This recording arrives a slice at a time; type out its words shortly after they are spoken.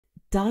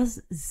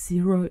does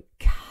 0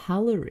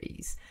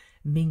 calories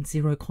mean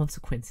 0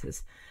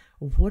 consequences?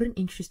 What an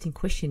interesting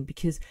question,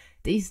 because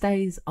these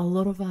days a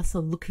lot of us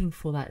are looking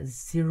for that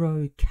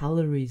 0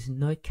 calories,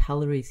 no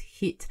calories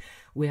hit.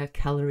 We are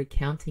calorie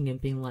counting and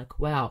being like,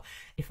 wow,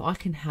 if I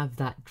can have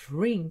that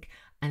drink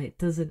and it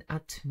doesn't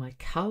add to my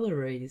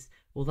calories,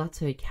 well,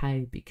 that's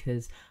okay,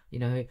 because, you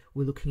know,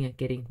 we're looking at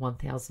getting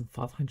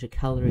 1,500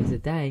 calories a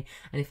day.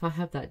 And if I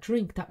have that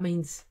drink, that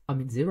means I'm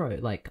in zero.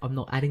 Like, I'm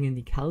not adding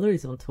any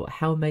calories onto it.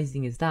 How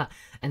amazing is that?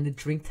 And the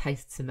drink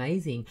tastes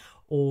amazing,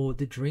 or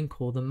the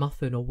drink or the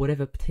muffin or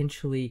whatever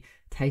potentially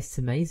tastes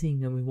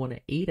amazing, and we want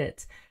to eat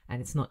it,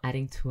 and it's not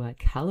adding to our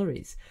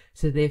calories.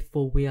 So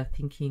therefore we are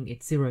thinking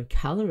it's 0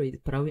 calories,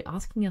 but are we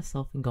asking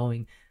ourselves and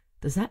going,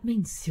 does that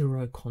mean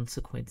 0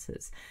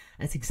 consequences?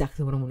 That's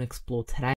exactly what I want to explore today.